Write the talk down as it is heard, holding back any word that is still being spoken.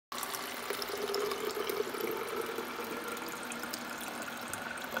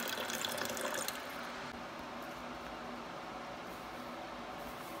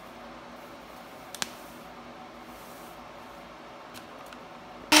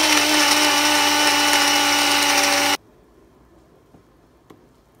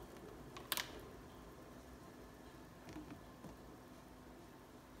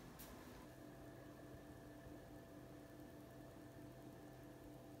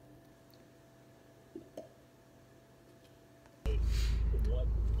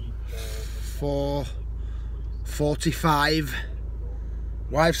4:45.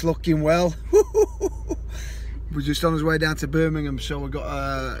 Wife's looking well. We're just on his way down to Birmingham, so we've got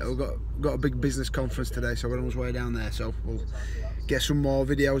a big business conference today, so we're on his way down there. So we'll get some more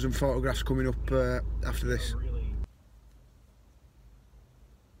videos and photographs coming up after this.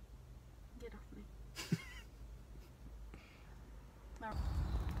 Get off me. Are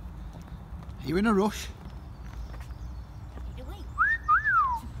you in a rush?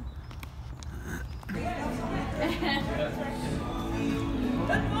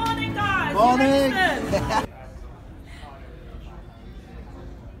 Good morning, guys. Morning.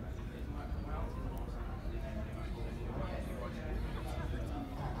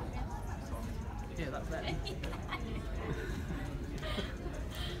 Yeah, that's it.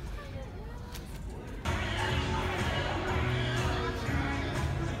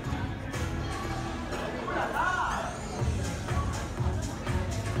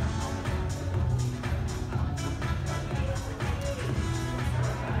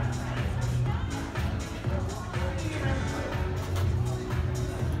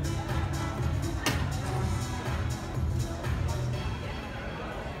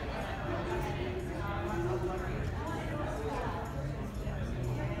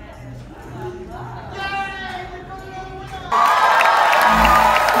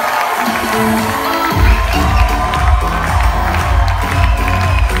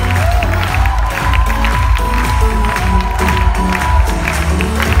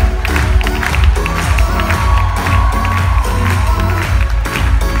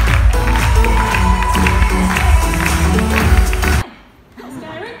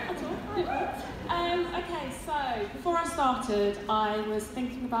 I was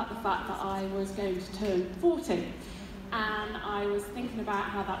thinking about the fact that I was going to turn 40, and I was thinking about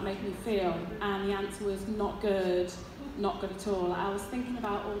how that made me feel, and the answer was not good at all. I was thinking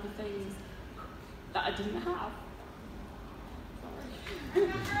about all the things that I didn't have. Which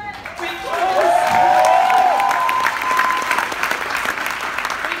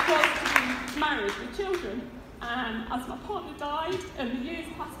was to be married with children. And as my partner died and the years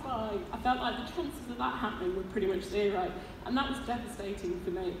passed by, I felt like the chances of that happening were pretty much zero. And that was devastating for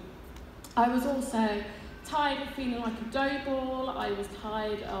me. I was also tired of feeling like a dough ball. I was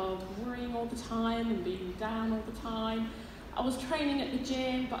tired of worrying all the time and being down all the time. I was training at the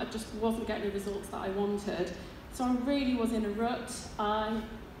gym, but I just wasn't getting the results that I wanted. So I really was in a rut. I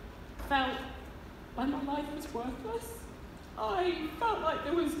felt like my life was worthless. I felt like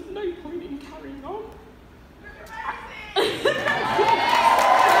there was no point in carrying on. I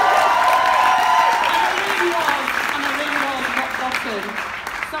really was rock bottom.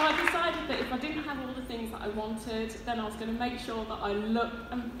 So I decided that if I didn't have all the things that I wanted, then I was going to make sure that I look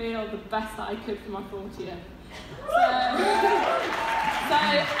and feel the best that I could for my 40th. So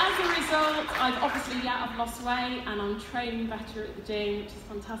as a result, I've lost weight and I'm training better at the gym, which is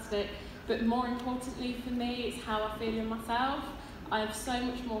fantastic. But more importantly for me, it's how I feel in myself. I have so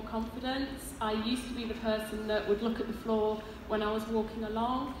much more confidence. I used to be the person that would look at the floor when I was walking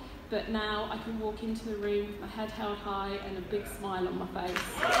along, but now I can walk into the room with my head held high and a big smile on my face.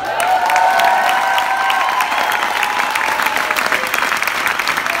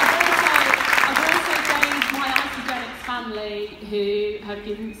 I've also gained my Isagenix family, who have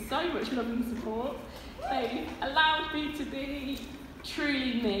given me so much love and support. They allowed me to be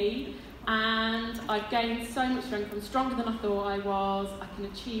truly me. And I've gained so much strength. I'm stronger than I thought I was. I can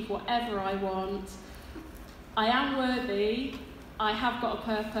achieve whatever I want. I am worthy. I have got a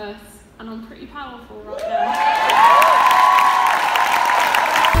purpose, and I'm pretty powerful right now.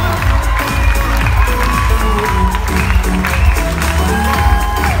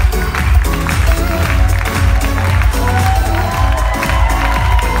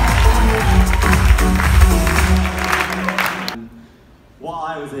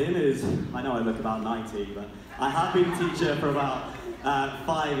 I know I look about 90, but I have been a teacher for about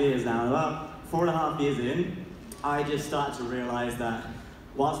 5 years now. About 4.5 years in, I just started to realise that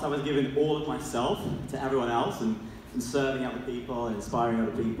whilst I was giving all of myself to everyone else and serving other people and inspiring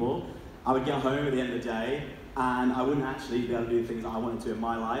other people, I would get home at the end of the day and I wouldn't actually be able to do the things that I wanted to in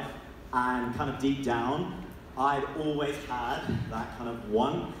my life. And kind of deep down, I'd always had that kind of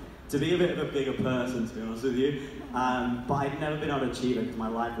want to be a bit of a bigger person, to be honest with you. But I'd never been able to achieve it because my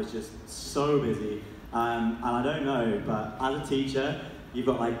life was just so busy. And I don't know, but as a teacher, you've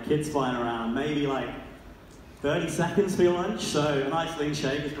got like kids flying around, maybe like 30 seconds for your lunch, so a nice lean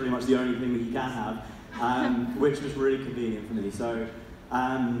shake is pretty much the only thing that you can have, which was really convenient for me. So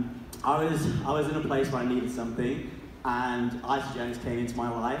I was in a place where I needed something, and Isagenix came into my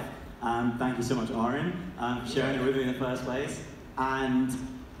life. Thank you so much, Oren, for sharing it with me in the first place. And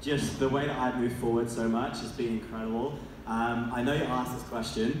just the way that I've moved forward so much has been incredible. I know you asked this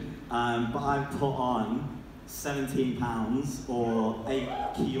question, but I've put on 17 pounds or 8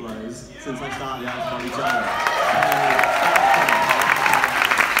 kilos since I started the Ice Body Challenge.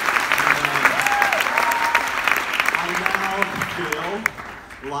 I now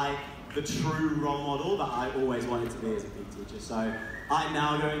feel like the true role model that I always wanted to be as a PE teacher. So I'm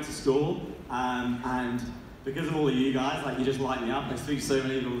now going to school, and because of all of you guys, like, you just light me up. I speak to so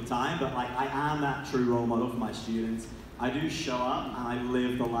many people all the time, but like, I am that true role model for my students. I do show up and I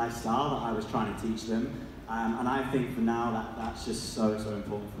live the lifestyle that I was trying to teach them. And I think for now that's just so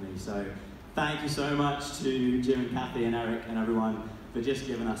important for me. So thank you so much to Jim and Kathy and Eric and everyone for just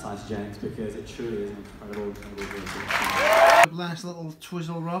giving us Isagenix, because it truly is an incredible ability. Nice little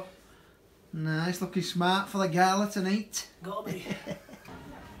twizzle, Rob. Nice, looking smart for the gala tonight. Gotta be.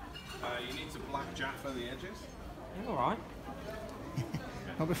 You need to black Jaffa the edges. Yeah, alright.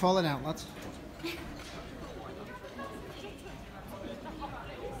 Don't be falling out, lads.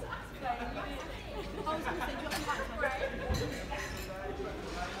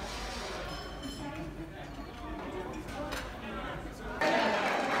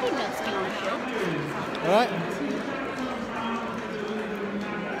 Alright.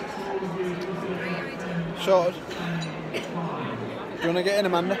 Sorted. Do you want to get in,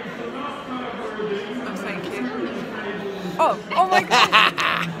 Amanda? Oh, thank you. Oh my god!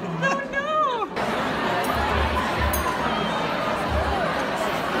 Oh no!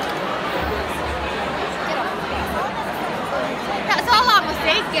 That's all I must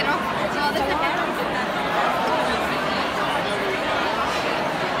say, get off. No, that's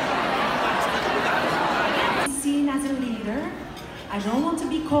okay. Seen as a leader. I don't want to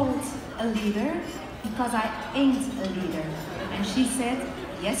be called a leader because I ain't a leader. And she said,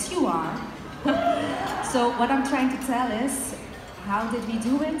 yes you are. So what I'm trying to tell is, how did we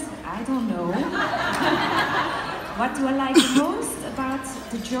do it? I don't know. What do I like the most about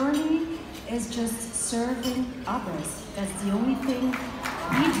the journey is just serving others. That's the only thing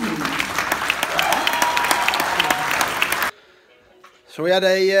we do. So we had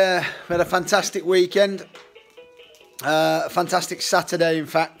a fantastic weekend. A fantastic Saturday, in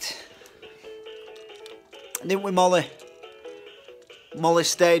fact. Didn't we, Molly? Molly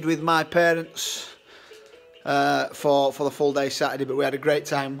stayed with my parents for the full day Saturday, but we had a great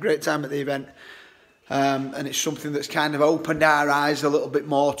time at the event, and it's something that's kind of opened our eyes a little bit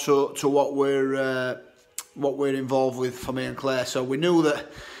more to what we're involved with for me and Claire. So we knew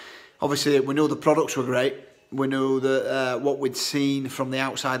that, obviously, we knew the products were great. We knew that what we'd seen from the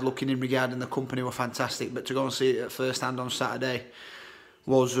outside looking in regarding the company were fantastic, but to go and see it at first hand on Saturday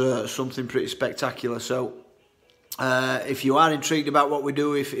was something pretty spectacular. So if you are intrigued about what we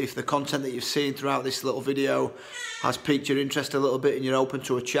do, if the content that you've seen throughout this little video has piqued your interest a little bit and you're open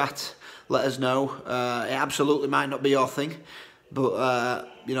to a chat, let us know. It absolutely might not be your thing, but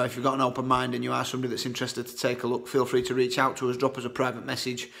you know, if you've got an open mind and you are somebody that's interested to take a look, feel free to reach out to us, drop us a private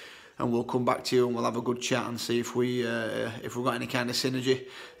message, and we'll come back to you and we'll have a good chat and see if we've got any kind of synergy,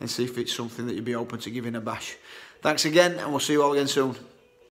 and see if it's something that you'd be open to giving a bash. Thanks again, and we'll see you all again soon.